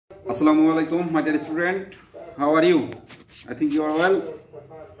Assalamualaikum, my dear student. How are you? I think you are well.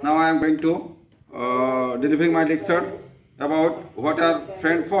 Now I am going to delivering my lecture about what are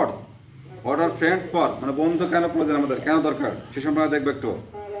friend force. What are friends for? মানে বন্ধু কেন প্রয়োজন আমাদের, কেন দরকার সে সম্পর্কে দেখব একটু।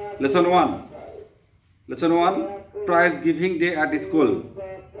 Lesson 1 prize giving day at school.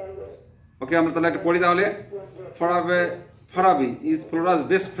 ওকে, আমরা তাহলে একটা পড়ি তাহলে। Farabi is Flora's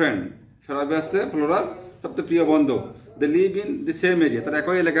best friend. Farabi আছে Flora's সবচেয়ে প্রিয় বন্ধু। They live in the same area. তারা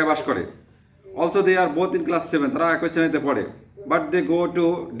একই এলাকায় বাস করে। Also they are both in class 7. তারা একই শ্রেণীতে পড়ে। But they go to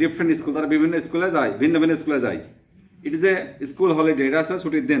different school. তারা বিভিন্ন স্কুলে যায়, ভিন্ন স্কুলে যায়। It is a school holiday. এটা আছে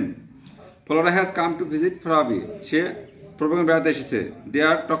ছুটির দিন। Flora has come to visit Farabi. সে প্রোগ্রামে বেড়াতে এসেছে। They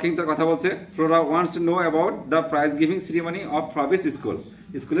are talking, তার কথা বলছে। Flora wants to know about the prize giving ceremony of Farabi's school.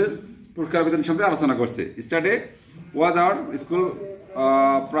 স্কুলের পুরস্কার বিতরণ সম্পর্কে আলোচনা করছে। Yesterday was our school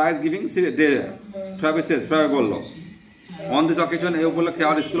prize giving day. Farabi বলল। On this occasion, এই উপলক্ষে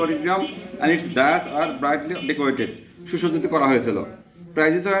our school auditorium and its dais are brightly decorated. সুসজ্জিত করা হয়েছিল।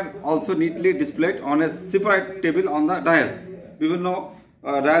 Prizes are also neatly displayed on a separate table on the dais. বিভিন্ন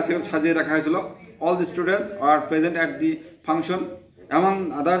dais সাজিয়ে রাখা হয়েছিল। All the students are present at the function. Among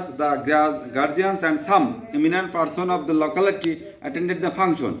others, the guardians and some eminent person of the locality attended the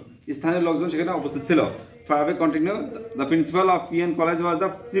function. স্থানীয় লোকজন সেখানে উপস্থিত ছিল। Farabi continued, the principal of PN College was the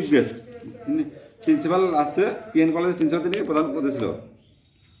chief guest. Principal আসছে, PN কলেজের principal তিনি প্রধান অতিথি ছিল।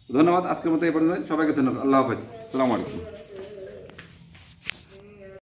 ধন্যবাদ, আজকের মতো এই পর্যন্ত। সবাইকে ধন্যবাদ। আল্লাহ হাফেজ। আসসালামু আলাইকুম।